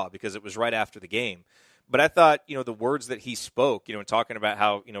raw because it was right after the game. But I thought, the words that he spoke, and talking about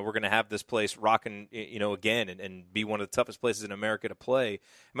how, we're going to have this place rocking, again and be one of the toughest places in America to play.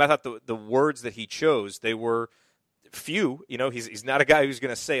 I thought the words that he chose, they were few. He's not a guy who's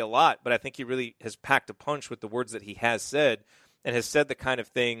going to say a lot, but I think he really has packed a punch with the words that he has said and has said the kind of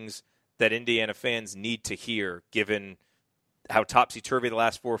things that Indiana fans need to hear, given how topsy-turvy the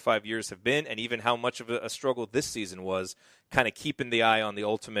last 4 or 5 years have been and even how much of a struggle this season was, kind of keeping the eye on the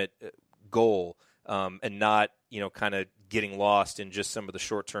ultimate goal and not kind of getting lost in just some of the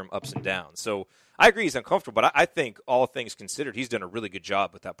short-term ups and downs. So I agree he's uncomfortable, but I think all things considered, he's done a really good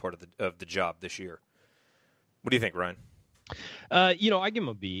job with that part of the job this year. What do you think, Ryan? I give him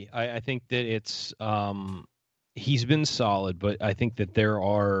a B. I think that it's he's been solid, but I think that there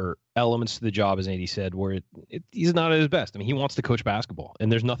are elements to the job, as Andy said, where he's not at his best. I mean, he wants to coach basketball,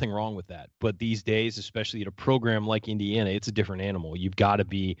 and there's nothing wrong with that. But these days, especially at a program like Indiana, it's a different animal. You've got to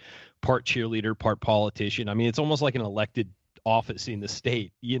be part cheerleader, part politician. I mean, it's almost like an elected office in the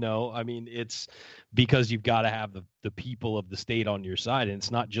state, I mean, it's because you've got to have the people of the state on your side, and it's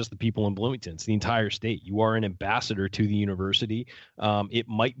not just the people in Bloomington, it's the entire state. You are an ambassador to the university. It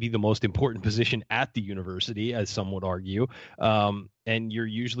might be the most important position at the university, as some would argue, and you're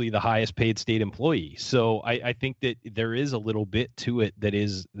usually the highest paid state employee. So I think that there is a little bit to it that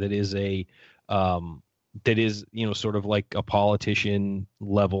is sort of like a politician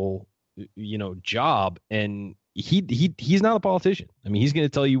level job, and he's not a politician. I mean, he's going to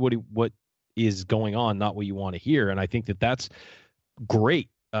tell you what is going on, not what you want to hear. And I think that that's great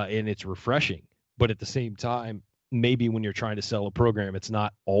and it's refreshing. But at the same time, maybe when you're trying to sell a program, it's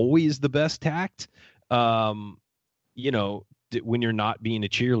not always the best tact. When you're not being a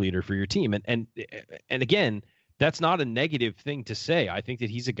cheerleader for your team, and again, that's not a negative thing to say. I think that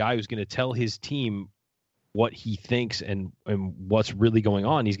he's a guy who's going to tell his team what he thinks and what's really going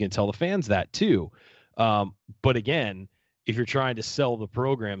on. He's going to tell the fans that too. But again, if you're trying to sell the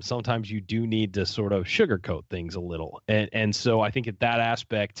program, sometimes you do need to sort of sugarcoat things a little. And so I think that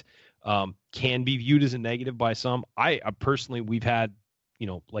aspect can be viewed as a negative by some. I personally, we've had,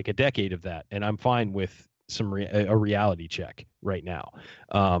 like a decade of that, and I'm fine with a reality check right now.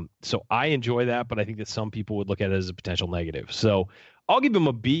 So I enjoy that, but I think that some people would look at it as a potential negative. So I'll give him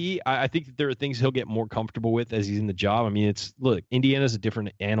a B. I think that there are things he'll get more comfortable with as he's in the job. I mean, Indiana's a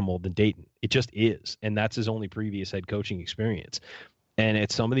different animal than Dayton. It just is. And that's his only previous head coaching experience. And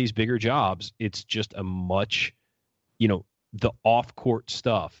at some of these bigger jobs, it's just a much, the off-court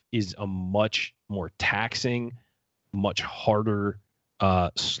stuff is a much more taxing, much harder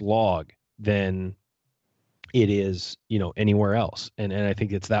slog than it is, anywhere else. And I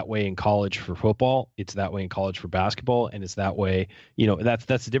think it's that way in college for football. It's that way in college for basketball. And it's that way, that's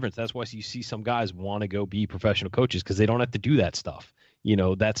the difference. That's why you see some guys want to go be professional coaches, because they don't have to do that stuff.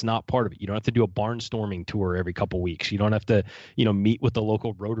 That's not part of it. You don't have to do a barnstorming tour every couple weeks. You don't have to, meet with the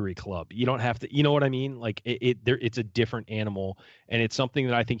local Rotary Club. You don't have to, you know what I mean? Like it's a different animal, and it's something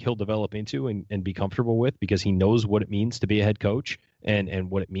that I think he'll develop into and be comfortable with, because he knows what it means to be a head coach and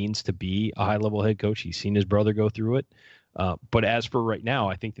what it means to be a high level head coach. He's seen his brother go through it. But as for right now,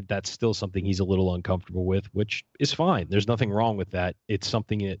 I think that that's still something he's a little uncomfortable with, which is fine. There's nothing wrong with that. It's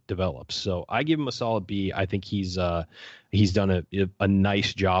something that develops. So I give him a solid B. I think he's done a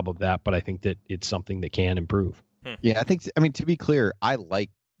nice job of that, but I think that it's something that can improve. Yeah, to be clear, I like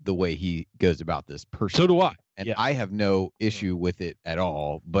the way he goes about this personally. So do I. And yeah. I have no issue with it at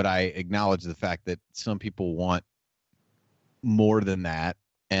all, but I acknowledge the fact that some people want more than that.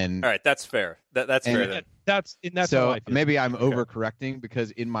 And all right, that's fair. That's fair then. That's so maybe I'm overcorrecting,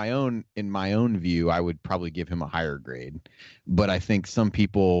 because in my own view, I would probably give him a higher grade. But I think some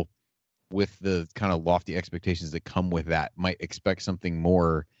people, with the kind of lofty expectations that come with that, might expect something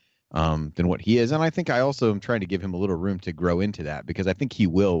more than what he is. And I think I also am trying to give him a little room to grow into that, because I think he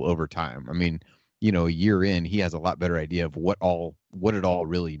will over time. I mean, a year in, he has a lot better idea of what it all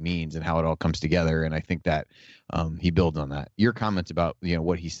really means and how it all comes together. And I think that he builds on that. Your comments about,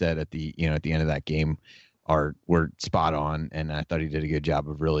 what he said at the end of that game were spot on. And I thought he did a good job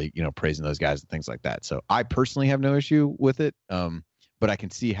of really, praising those guys and things like that. So I personally have no issue with it. But I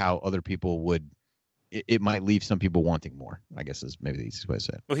can see how other people would, it might leave some people wanting more, I guess is maybe the easiest way to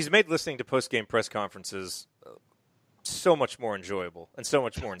say it. Well, he's made listening to post-game press conferences so much more enjoyable and so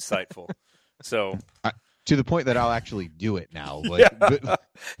much more insightful. So to the point that I'll actually do it now. But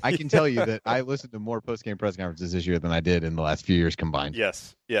I can tell you that I listened to more post-game press conferences this year than I did in the last few years combined.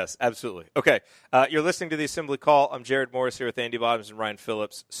 Yes, absolutely. Okay, you're listening to the Assembly Call. I'm Jared Morris here with Andy Bottoms and Ryan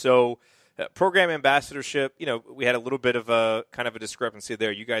Phillips. So program ambassadorship, we had a little bit of a kind of a discrepancy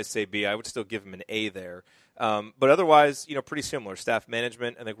there. You guys say B. I would still give him an A there. But otherwise, pretty similar. Staff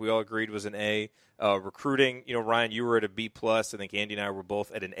management, I think we all agreed, was an A. Recruiting, Ryan, you were at a B+. I think Andy and I were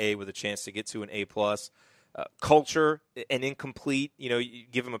both at an A with a chance to get to an A+. Culture, an incomplete. You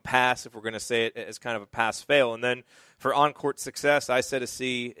give him a pass if we're going to say it as kind of a pass-fail. And then for on-court success, I said a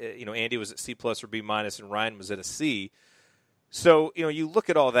C. Andy was at C+ or B-, and Ryan was at a C. So, you look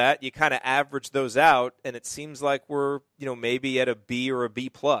at all that, you kind of average those out, and it seems like we're, maybe at a B or a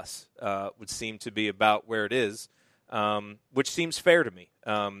B+, would seem to be about where it is. which seems fair to me.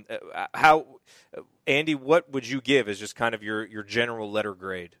 Andy, what would you give as just kind of your general letter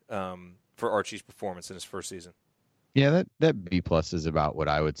grade for Archie's performance in his first season? Yeah, that B+ is about what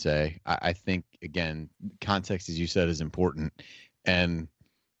I would say. I think, again, context, as you said, is important. And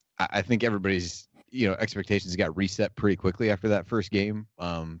I think everybody's, expectations got reset pretty quickly after that first game,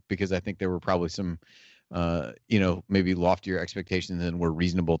 because I think there were probably some, maybe loftier expectations than were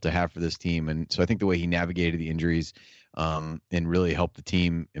reasonable to have for this team. And so I think the way he navigated the injuries and really helped the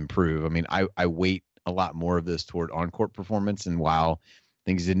team improve. I mean, I weight a lot more of this toward on-court performance. And while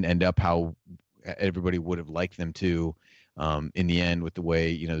things didn't end up how everybody would have liked them to, in the end, with the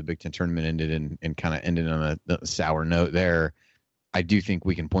way, the Big Ten tournament ended and kind of ended on a sour note there, I do think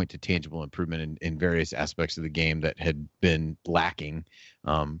we can point to tangible improvement in various aspects of the game that had been lacking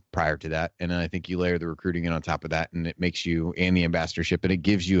prior to that. And then I think you layer the recruiting in on top of that, and it makes you, and the ambassadorship, and it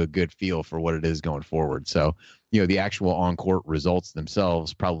gives you a good feel for what it is going forward. So, the actual on-court results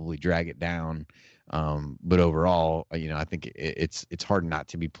themselves probably drag it down. But overall, I think it's hard not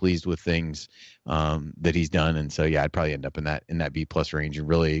to be pleased with things that he's done. And so, yeah, I'd probably end up in that B+ range. And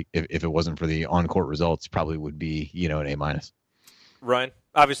really, if it wasn't for the on-court results, probably would be, an A-. Ryan,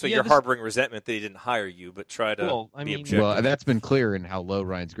 obviously you're harboring resentment that he didn't hire you, but try to be objective. Well, that's been clear in how low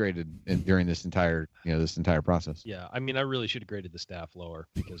Ryan's graded during this entire process. Yeah, I mean, I really should have graded the staff lower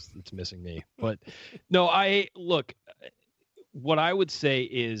because it's missing me. But no, look, what I would say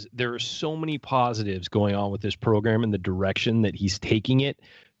is there are so many positives going on with this program and the direction that he's taking it.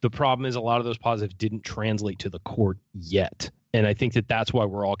 The problem is a lot of those positives didn't translate to the court yet. And I think that's why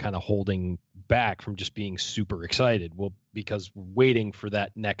we're all kind of holding back from just being super excited. Well, because we're waiting for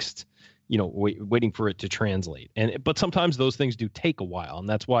that next, waiting for it to translate. But sometimes those things do take a while. And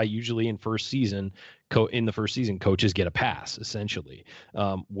that's why usually in the first season, coaches get a pass, essentially.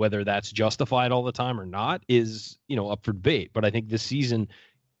 Whether that's justified all the time or not is, up for debate. But I think this season,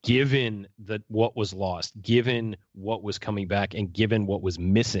 given what was lost, given what was coming back, and given what was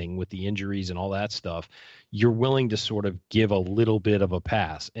missing with the injuries and all that stuff, you're willing to sort of give a little bit of a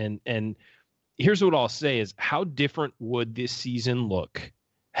pass. And here's what I'll say is, how different would this season look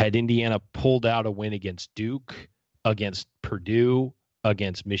had Indiana pulled out a win against Duke, against Purdue,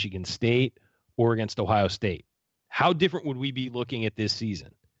 against Michigan State, or against Ohio State? How different would we be looking at this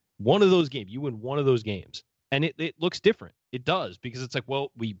season? One of those games, you win one of those games, and it looks different. It does, because it's like,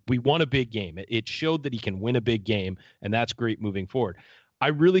 well, we won a big game. It showed that he can win a big game, and that's great moving forward. I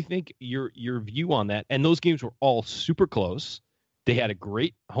really think your view on that, and those games were all super close. They had a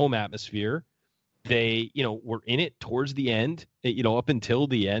great home atmosphere. They, were in it towards the end, up until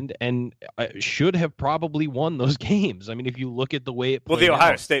the end, and should have probably won those games. I mean, if you look at the way it played the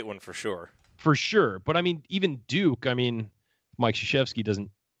Ohio out, State one for sure. For sure. But I mean, even Duke, Mike Krzyzewski doesn't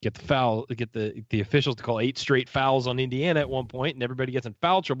get the officials to call 8 straight fouls on Indiana at one point, and everybody gets in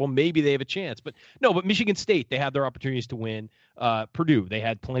foul trouble. Maybe they have a chance. But Michigan State, they had their opportunities to win. Purdue, they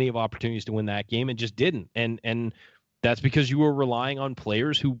had plenty of opportunities to win that game and just didn't. And that's because you were relying on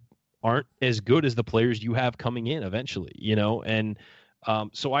players who aren't as good as the players you have coming in eventually, And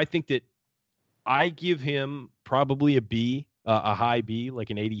so I think that I give him probably a B, a high B, like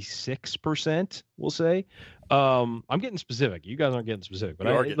an 86%, we'll say. I'm getting specific. You guys aren't getting specific,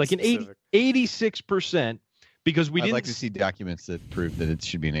 but like an 86%, because I'd like to see documents that prove that it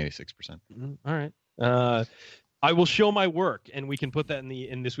should be an 86%. Mm-hmm. All right. I will show my work, and we can put that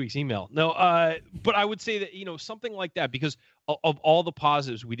in this week's email. No, but I would say that, something like that, because of all the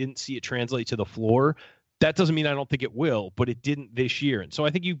positives, we didn't see it translate to the floor. That doesn't mean I don't think it will, but it didn't this year. And so I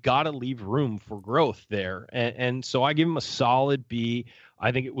think you've got to leave room for growth there. And so I give him a solid B.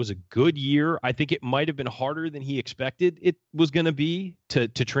 I think it was a good year. I think it might have been harder than he expected it was going to be to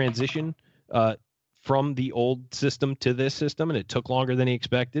transition from the old system to this system, and it took longer than he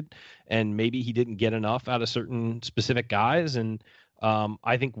expected, and maybe he didn't get enough out of certain specific guys, and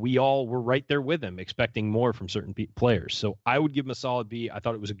I think we all were right there with him, expecting more from certain players. So I would give him a solid B. I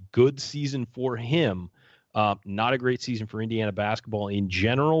thought it was a good season for him, not a great season for Indiana basketball in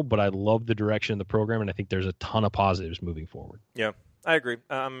general, but I love the direction of the program, and I think there's a ton of positives moving forward. Yeah, I agree.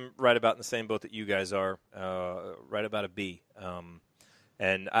 I'm right about in the same boat that you guys are, right about a B.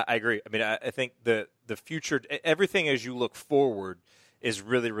 And I agree. I mean, I think the future, everything as you look forward is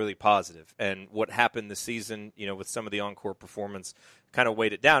really, really positive. And what happened this season, with some of the on-court performance kind of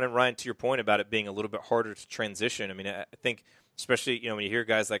weighed it down. And Ryan, to your point about it being a little bit harder to transition, I mean, I think especially, when you hear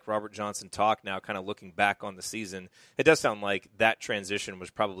guys like Robert Johnson talk now, kind of looking back on the season, it does sound like that transition was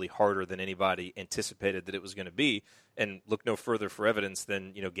probably harder than anybody anticipated that it was going to be. And look no further for evidence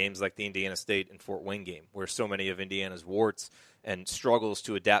than, games like the Indiana State and Fort Wayne game, where so many of Indiana's warts and struggles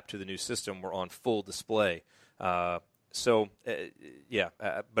to adapt to the new system were on full display But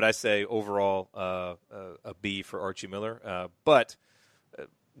I say overall a B for Archie Miller. But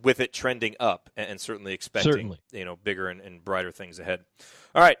with it trending up and certainly expecting bigger and brighter things ahead.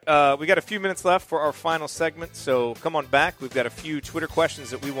 All right, we got a few minutes left for our final segment, so come on back. We've got a few Twitter questions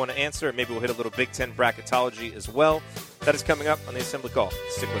that we want to answer, and maybe we'll hit a little Big Ten bracketology as well. That is coming up on the Assembly Call.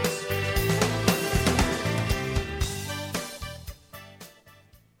 Stick with us.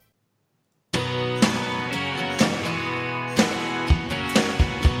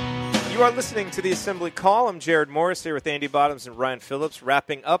 You are listening to the Assembly Call. I'm Jared Morris here with Andy Bottoms and Ryan Phillips,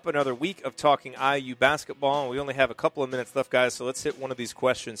 wrapping up another week of talking IU basketball. We only have a couple of minutes left, guys, so let's hit one of these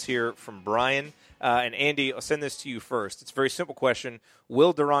questions here from Brian. And Andy, I'll send this to you first. It's a very simple question.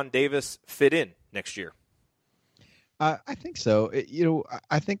 Will Deron Davis fit in next year? I think so.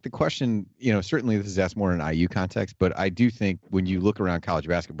 I think the question, certainly this is asked more in an IU context, but I do think when you look around college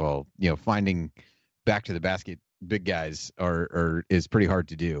basketball, finding back to the basket big guys is pretty hard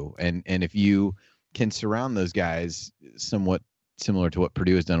to do. And if you can surround those guys somewhat similar to what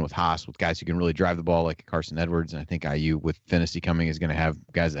Purdue has done with Haas, with guys who can really drive the ball like Carson Edwards, and I think IU with Finney coming is going to have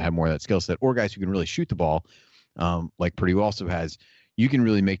guys that have more of that skill set, or guys who can really shoot the ball like Purdue also has, you can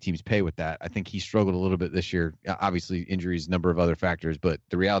really make teams pay with that. I think he struggled a little bit this year. Obviously, injuries, number of other factors, but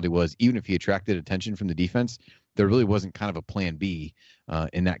the reality was even if he attracted attention from the defense, there really wasn't kind of a plan B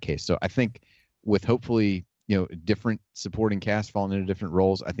in that case. So I think with hopefully different supporting cast falling into different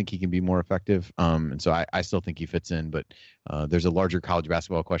roles, I think he can be more effective. And so I still think he fits in, but there's a larger college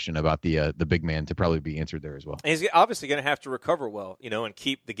basketball question about the big man to probably be answered there as well. And he's obviously going to have to recover well, and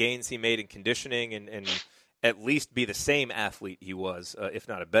keep the gains he made in conditioning and at least be the same athlete he was, if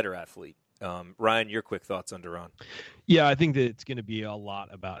not a better athlete. Ryan, your quick thoughts on Deron? Yeah, I think that it's going to be a lot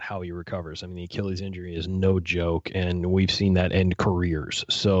about how he recovers. I mean, the Achilles injury is no joke, and we've seen that end careers.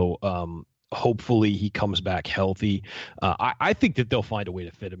 So, hopefully he comes back healthy. I think that they'll find a way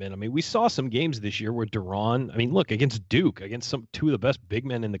to fit him in. I mean, we saw some games this year where Deron, look, against Duke, against two of the best big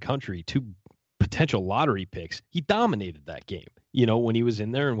men in the country, two potential lottery picks, he dominated that game, when he was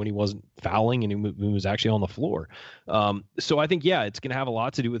in there and when he wasn't fouling and he was actually on the floor. So I think, it's going to have a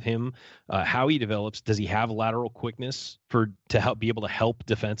lot to do with him, how he develops. Does he have lateral quickness to be able to help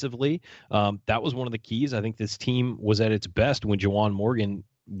defensively? That was one of the keys. I think this team was at its best when Juwan Morgan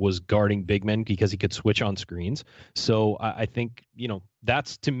was guarding big men because he could switch on screens. So I think,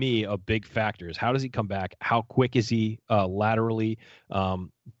 that's to me a big factor is how does he come back? How quick is he laterally?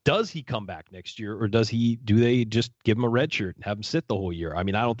 Does he come back next year or do they just give him a red shirt and have him sit the whole year? I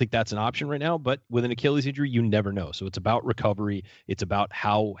don't think that's an option right now, but with an Achilles injury, you never know. So it's about recovery. It's about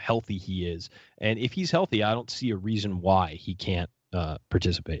how healthy he is. And if he's healthy, I don't see a reason why he can't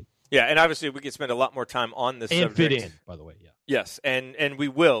participate. Yeah, and obviously we could spend a lot more time on this subject. And fit in, by the way, yeah. Yes, and we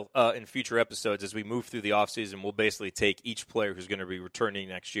will in future episodes as we move through the offseason. We'll basically take each player who's going to be returning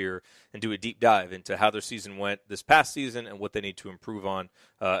next year and do a deep dive into how their season went this past season and what they need to improve on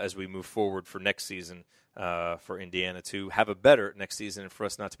as we move forward for next season for Indiana to have a better next season and for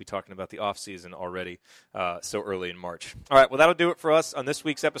us not to be talking about the offseason already so early in March. All right, well, that'll do it for us on this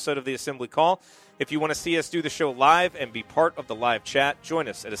week's episode of the Assembly Call. If you want to see us do the show live and be part of the live chat, join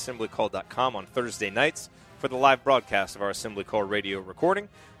us at assemblycall.com on Thursday nights for the live broadcast of our Assembly Call radio recording,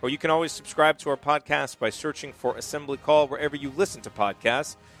 or you can always subscribe to our podcast by searching for Assembly Call wherever you listen to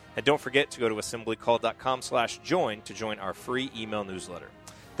podcasts. And don't forget to go to assemblycall.com/join to join our free email newsletter.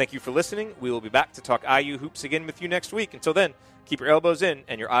 Thank you for listening. We will be back to talk IU hoops again with you next week. Until then, keep your elbows in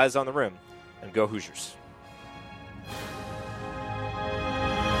and your eyes on the rim, and go Hoosiers.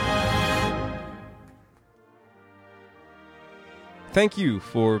 Thank you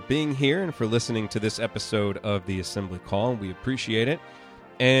for being here and for listening to this episode of the Assembly Call. We appreciate it.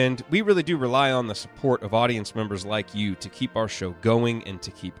 And we really do rely on the support of audience members like you to keep our show going and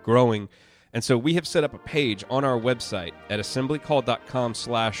to keep growing. And so we have set up a page on our website at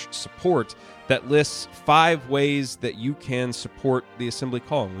assemblycall.com/support that lists 5 ways that you can support the Assembly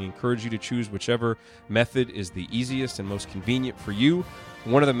Call. And we encourage you to choose whichever method is the easiest and most convenient for you.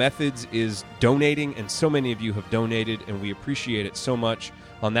 One of the methods is donating, and so many of you have donated, and we appreciate it so much.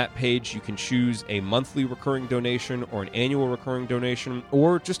 On that page, you can choose a monthly recurring donation or an annual recurring donation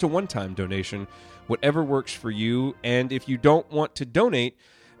or just a one-time donation, whatever works for you. And if you don't want to donate,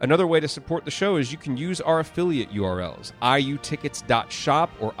 another way to support the show is you can use our affiliate URLs, iutickets.shop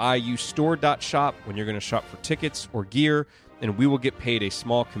or iustore.shop when you're going to shop for tickets or gear, and we will get paid a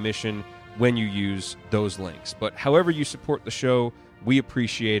small commission when you use those links. But however you support the show, we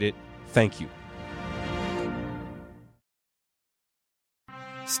appreciate it. Thank you.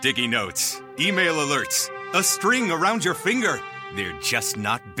 Sticky notes, email alerts, a string around your finger. They're just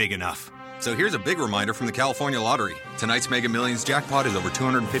not big enough. So here's a big reminder from the California Lottery. Tonight's Mega Millions jackpot is over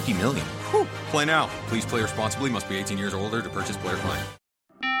 $250 million. Whew. Play now. Please play responsibly. Must be 18 years or older to purchase player client.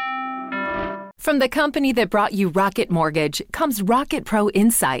 From the company that brought you Rocket Mortgage comes Rocket Pro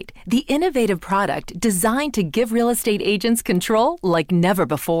Insight, the innovative product designed to give real estate agents control like never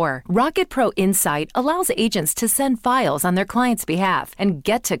before. Rocket Pro Insight allows agents to send files on their clients' behalf and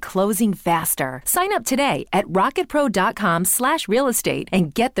get to closing faster. Sign up today at rocketpro.com/real estate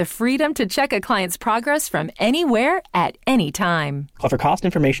and get the freedom to check a client's progress from anywhere at any time. Offer cost,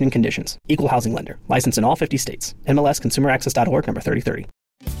 information, and conditions. Equal housing lender. Licensed in all 50 states. MLSConsumerAccess.org, number 3030.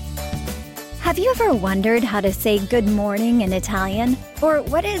 Have you ever wondered how to say good morning in Italian? Or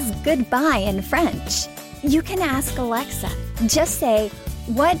what is goodbye in French? You can ask Alexa. Just say,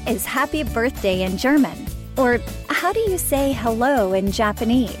 what is happy birthday in German? Or how do you say hello in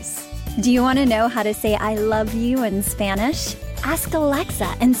Japanese? Do you want to know how to say I love you in Spanish? Ask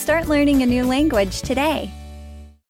Alexa and start learning a new language today.